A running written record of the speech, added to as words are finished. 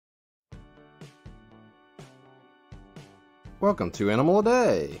Welcome to Animal a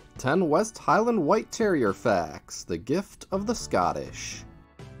Day! 10 West Highland White Terrier Facts, the gift of the Scottish.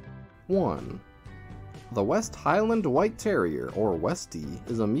 1. The West Highland White Terrier, or westie,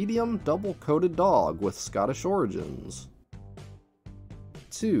 is a medium, double-coated dog with Scottish origins.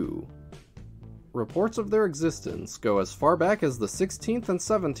 2. Reports of their existence go as far back as the 16th and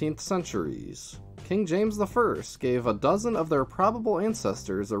 17th centuries. King James I gave a dozen of their probable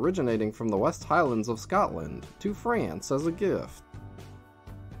ancestors originating from the West Highlands of Scotland to France as a gift.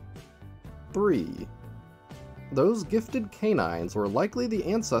 3. Those gifted canines were likely the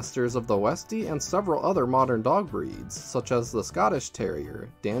ancestors of the westie and several other modern dog breeds, such as the Scottish Terrier,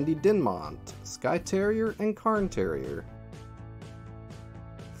 Dandy Dinmont, Skye Terrier, and Cairn Terrier.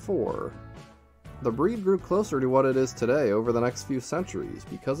 4. The breed grew closer to what it is today over the next few centuries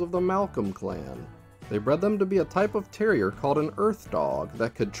because of the Malcolm clan. They bred them to be a type of terrier called an earth dog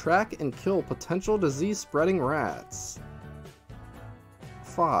that could track and kill potential disease-spreading rats.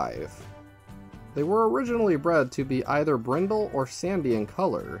 5. They were originally bred to be either brindle or sandy in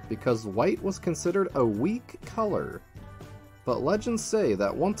color because white was considered a weak color. But legends say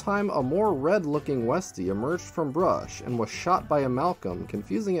that one time a more red-looking westie emerged from brush and was shot by a Malcolm,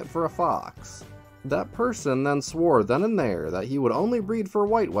 confusing it for a fox. That person then swore then and there that he would only breed for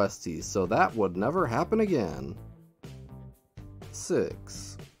white westies, so that would never happen again.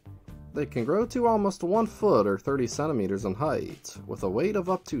 6. They can grow to almost 1 foot or 30 centimeters in height, with a weight of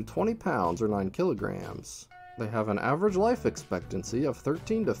up to 20 pounds or 9 kilograms. They have an average life expectancy of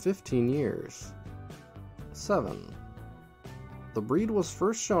 13 to 15 years. 7. The breed was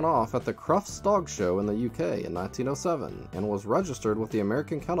first shown off at the Crufts Dog Show in the UK in 1907 and was registered with the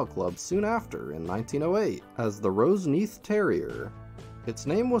American Kennel Club soon after in 1908 as the Roseneath Terrier. Its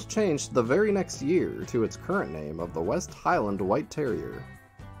name was changed the very next year to its current name of the West Highland White Terrier.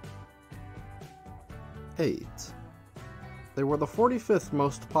 8. They were the 45th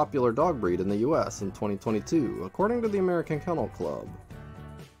most popular dog breed in the US in 2022, according to the American Kennel Club.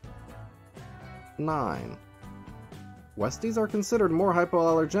 9. Westies are considered more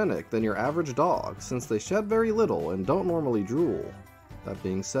hypoallergenic than your average dog since they shed very little and don't normally drool. That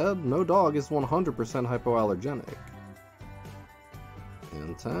being said, no dog is 100% hypoallergenic.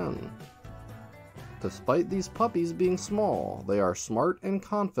 And 10. Despite these puppies being small, they are smart and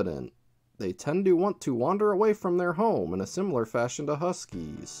confident. They tend to want to wander away from their home in a similar fashion to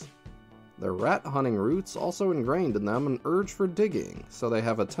huskies. Their rat hunting roots also ingrained in them an urge for digging, so they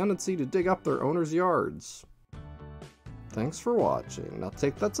have a tendency to dig up their owners' yards. Thanks for watching. Now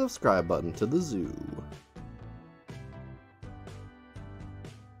take that subscribe button to the zoo.